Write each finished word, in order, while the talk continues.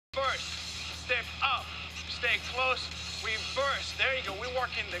First, step up, stay close, reverse. There you go. We're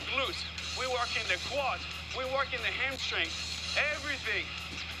working the glutes. We're working the quads. We're working the hamstring. Everything.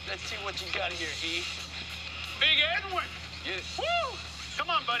 Let's see what you got here, E. Big Edwin. Yeah. Woo! Come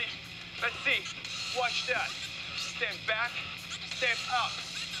on, buddy. Let's see. Watch that. Step back, step up.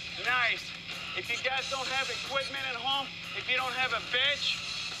 Nice. If you guys don't have equipment at home, if you don't have a bench,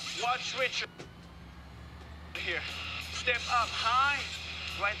 watch Richard here. Step up high,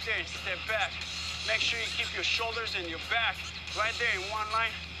 right there, and step back. Make sure you keep your shoulders and your back right there in one line.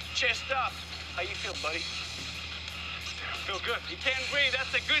 Chest up. How you feel, buddy? Feel good. You can't breathe.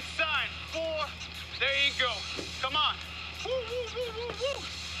 That's a good sign. 4. There you go. Come on. Woo, woo, woo, woo, woo.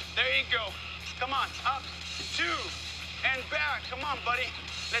 There you go. Come on. Up. 2. And back. Come on, buddy.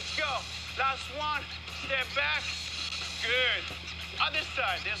 Let's go. Last one. Step back. Good. Other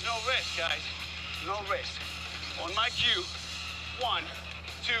side. There's no rest, guys. No rest. On my cue. 1,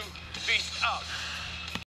 2, beast up.